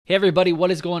Hey everybody,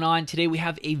 what is going on? Today we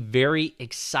have a very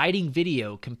exciting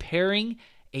video comparing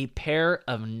a pair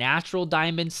of natural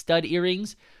diamond stud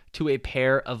earrings to a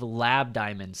pair of lab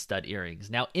diamond stud earrings.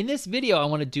 Now in this video, I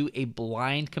want to do a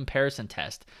blind comparison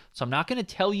test. So I'm not going to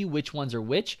tell you which ones are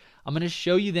which. I'm going to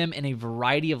show you them in a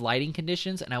variety of lighting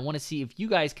conditions, and I want to see if you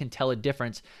guys can tell a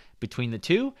difference between the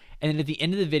two. And then at the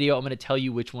end of the video, I'm going to tell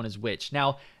you which one is which.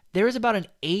 Now, there is about an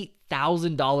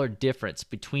 $8,000 difference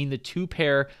between the two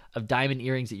pair of diamond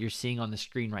earrings that you're seeing on the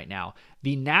screen right now.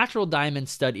 The natural diamond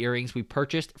stud earrings we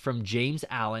purchased from James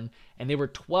Allen, and they were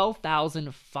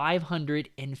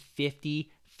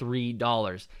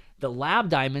 $12,553. The lab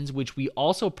diamonds, which we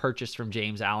also purchased from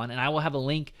James Allen, and I will have a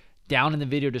link down in the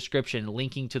video description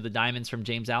linking to the diamonds from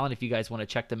James Allen if you guys want to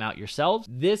check them out yourselves.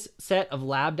 This set of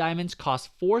lab diamonds cost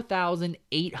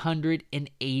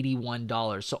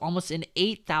 $4,881, so almost an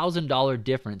 $8,000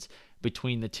 difference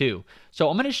between the two. So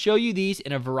I'm going to show you these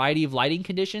in a variety of lighting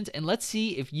conditions, and let's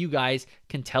see if you guys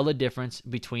can tell the difference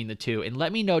between the two. And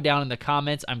let me know down in the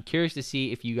comments. I'm curious to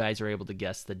see if you guys are able to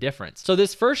guess the difference. So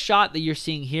this first shot that you're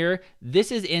seeing here,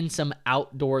 this is in some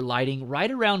outdoor lighting right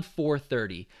around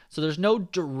 4:30. So there's no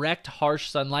direct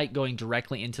harsh sunlight going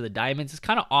directly into the diamonds. It's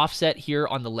kind of offset here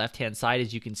on the left-hand side,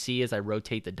 as you can see as I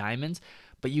rotate the diamonds,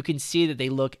 but you can see that they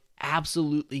look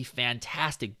absolutely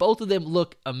fantastic. Both of them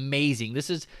look amazing. This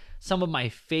is some of my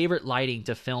favorite lighting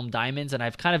to film diamonds, and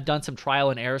I've kind of done some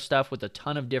trial and error stuff with a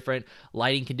ton of different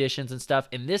lighting conditions and stuff,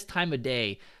 and this time of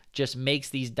day just makes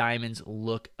these diamonds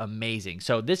look amazing.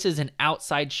 So this is an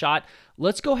outside shot.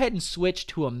 Let's go ahead and switch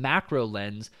to a macro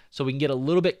lens so we can get a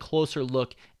little bit closer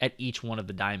look at each one of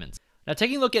the diamonds. Now,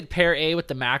 taking a look at pair A with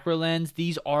the macro lens,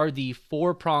 these are the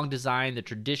four-prong design, the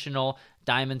traditional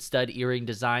diamond stud earring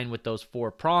design with those four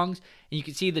prongs. And you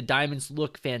can see the diamonds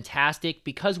look fantastic.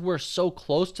 Because we're so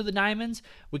close to the diamonds,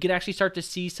 we can actually start to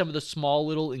see some of the small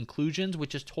little inclusions,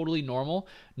 which is totally normal.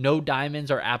 No diamonds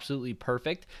are absolutely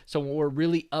perfect. So when we're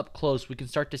really up close, we can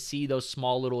start to see those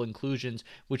small little inclusions,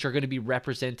 which are going to be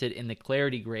represented in the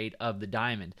clarity grade of the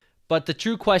diamond. But the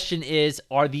true question is,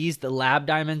 are these the lab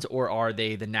diamonds or are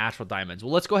they the natural diamonds?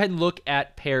 Well, let's go ahead and look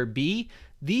at pair B.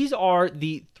 These are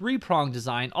the three-prong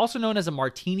design, also known as a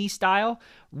martini style.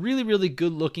 Really, really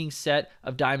good looking set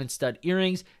of diamond stud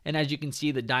earrings. And as you can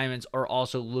see, the diamonds are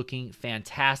also looking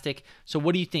fantastic. So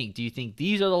what do you think? Do you think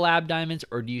these are the lab diamonds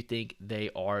or do you think they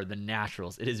are the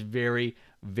naturals? It is very,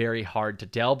 very hard to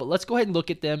tell, but let's go ahead and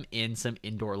look at them in some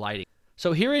indoor lighting.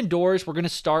 So here indoors, we're going to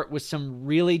start with some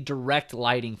really direct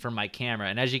lighting from my camera.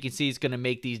 And as you can see, it's going to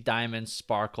make these diamonds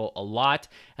sparkle a lot.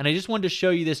 And I just wanted to show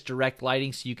you this direct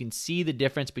lighting so you can see the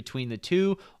difference between the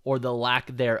two or the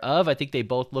lack thereof. I think they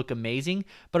both look amazing.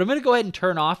 But I'm going to go ahead and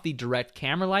turn off the direct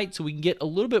camera light so we can get a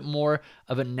little bit more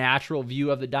of a natural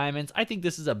view of the diamonds. I think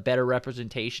this is a better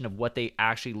representation of what they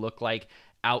actually look like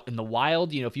out in the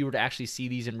wild. You know, if you were to actually see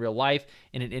these in real life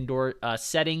in an indoor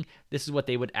setting, this is what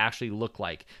they would actually look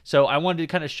like. So I wanted to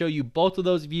kind of show you both of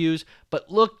those views,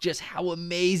 but look just how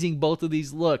amazing both of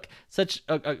these look. Such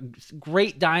a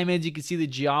great diamonds. You can see the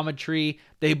geometry.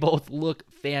 They both look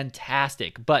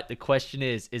fantastic. But the question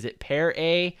is it pair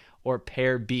A or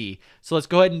pair B? So let's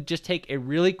go ahead and just take a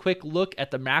really quick look at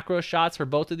the macro shots for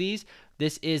both of these.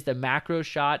 This is the macro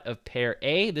shot of pair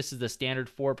A. This is the standard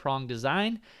four-prong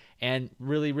design, and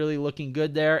really, really looking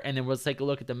good there. And then we'll take a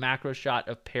look at the macro shot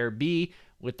of pair B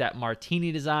with that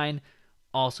martini design,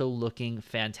 also looking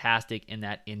fantastic in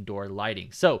that indoor lighting.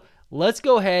 So let's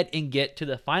go ahead and get to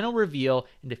the final reveal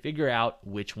and to figure out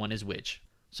which one is which.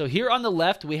 So here on the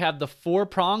left, we have the four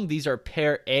prong. These are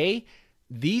pair A.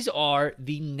 These are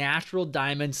the natural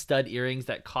diamond stud earrings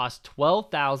that cost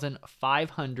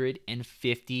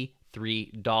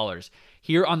 $12,553.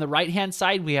 Here on the right-hand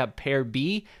side, we have pair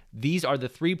B. These are the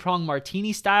three-prong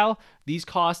martini style. These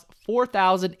cost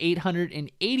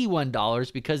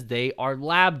 $4,881 because they are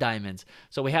lab diamonds.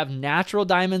 So we have natural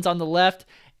diamonds on the left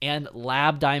and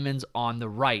lab diamonds on the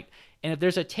right. And if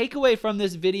there's a takeaway from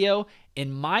this video,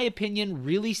 in my opinion,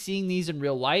 really seeing these in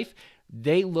real life,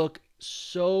 they look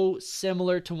so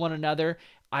similar to one another.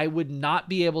 I would not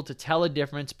be able to tell a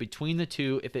difference between the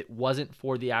two if it wasn't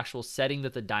for the actual setting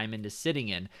that the diamond is sitting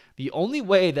in. The only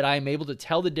way that I am able to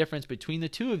tell the difference between the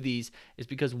two of these is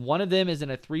because one of them is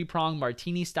in a three-prong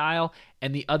martini style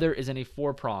and the other is in a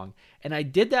four-prong. And I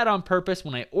did that on purpose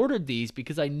when I ordered these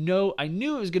because I knew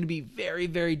it was going to be very,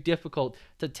 very difficult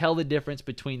to tell the difference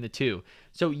between the two.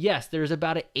 So yes, there's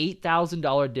about an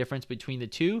 $8,000 difference between the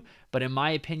two, but in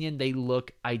my opinion, they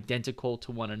look identical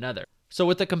to one another. So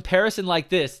with a comparison like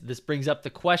this brings up the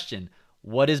question,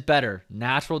 What is better,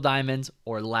 natural diamonds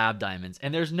or lab diamonds?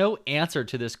 And there's no answer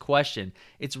to this question.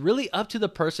 It's really up to the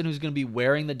person who's going to be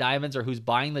wearing the diamonds or who's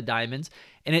buying the diamonds,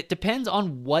 and it depends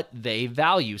on what they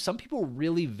value. Some people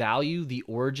really value the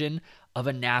origin of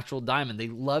a natural diamond. They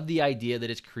love the idea that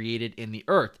it's created in the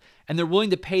earth, and they're willing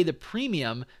to pay the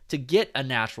premium to get a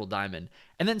natural diamond.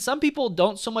 And then some people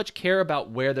don't so much care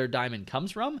about where their diamond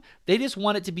comes from. They just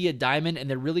want it to be a diamond, and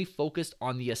they're really focused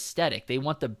on the aesthetic. They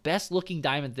want the best looking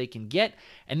diamond they can get,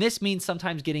 and this means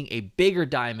sometimes getting a bigger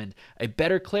diamond, a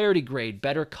better clarity grade,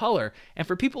 better color. And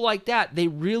for people like that, they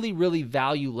really, really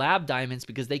value lab diamonds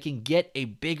because they can get a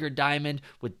bigger diamond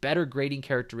with better grading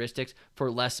characteristics for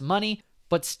less money,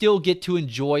 but still get to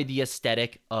enjoy the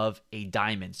aesthetic of a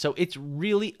diamond. So it's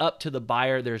really up to the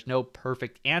buyer. There's no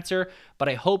perfect answer, but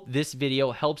I hope this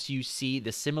video helps you see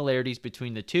the similarities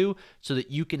between the two so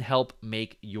that you can help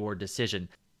make your decision.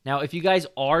 Now, if you guys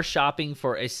are shopping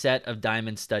for a set of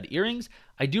diamond stud earrings,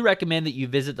 I do recommend that you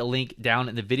visit the link down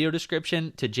in the video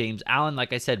description to James Allen.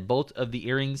 Like I said, both of the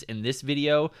earrings in this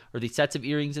video, or the sets of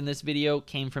earrings in this video,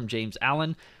 came from James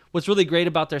Allen. What's really great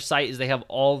about their site is they have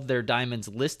all of their diamonds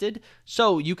listed,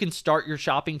 so you can start your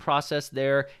shopping process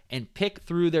there and pick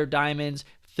through their diamonds,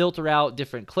 filter out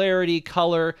different clarity,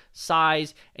 color,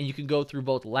 size, and you can go through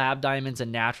both lab diamonds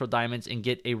and natural diamonds and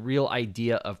get a real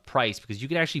idea of price, because you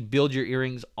can actually build your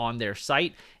earrings on their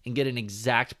site and get an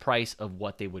exact price of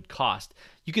what they would cost.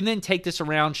 You can then take this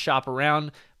around, shop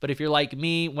around, but if you're like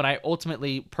me, when I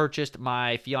ultimately purchased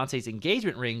my fiance's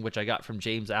engagement ring, which I got from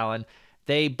James Allen,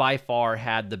 they by far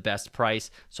had the best price,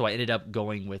 so I ended up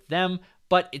going with them.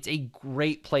 But it's a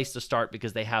great place to start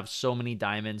because they have so many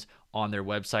diamonds on their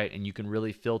website, and you can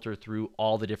really filter through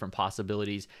all the different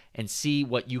possibilities and see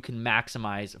what you can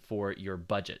maximize for your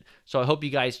budget. So I hope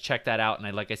you guys check that out,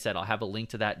 and like I said, I'll have a link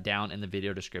to that down in the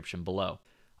video description below.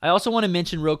 I also want to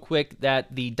mention real quick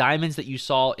that the diamonds that you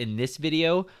saw in this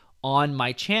video on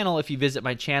my channel, if you visit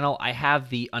my channel, I have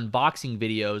the unboxing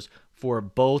videos for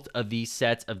both of these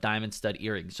sets of diamond stud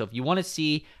earrings. So if you want to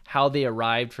see how they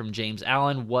arrived from James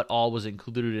Allen, what all was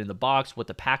included in the box, what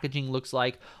the packaging looks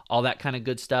like, all that kind of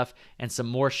good stuff, and some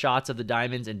more shots of the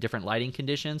diamonds in different lighting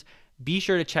conditions, be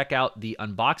sure to check out the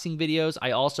unboxing videos.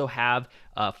 I also have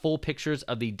full pictures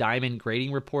of the diamond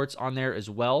grading reports on there as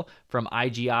well from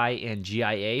IGI and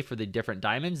GIA for the different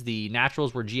diamonds. The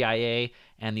naturals were GIA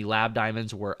and the lab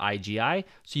diamonds were IGI.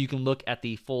 So you can look at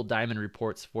the full diamond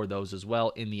reports for those as well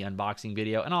in the unboxing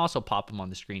video. And I'll also pop them on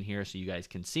the screen here so you guys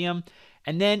can see them.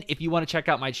 And then if you want to check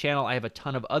out my channel, I have a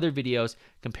ton of other videos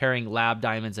comparing lab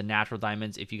diamonds and natural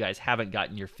diamonds. If you guys haven't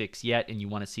gotten your fix yet and you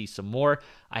want to see some more,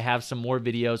 I have some more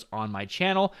videos on my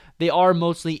channel. They are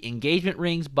mostly engagement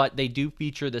rings, but they do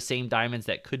feature the same diamonds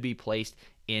that could be placed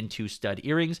into stud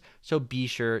earrings, so be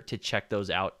sure to check those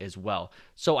out as well.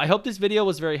 So I hope this video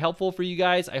was very helpful for you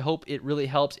guys. I hope it really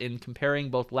helps in comparing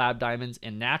both lab diamonds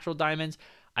and natural diamonds.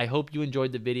 I hope you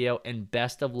enjoyed the video, and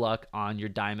best of luck on your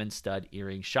diamond stud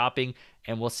earring shopping,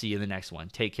 and we'll see you in the next one.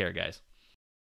 Take care, guys.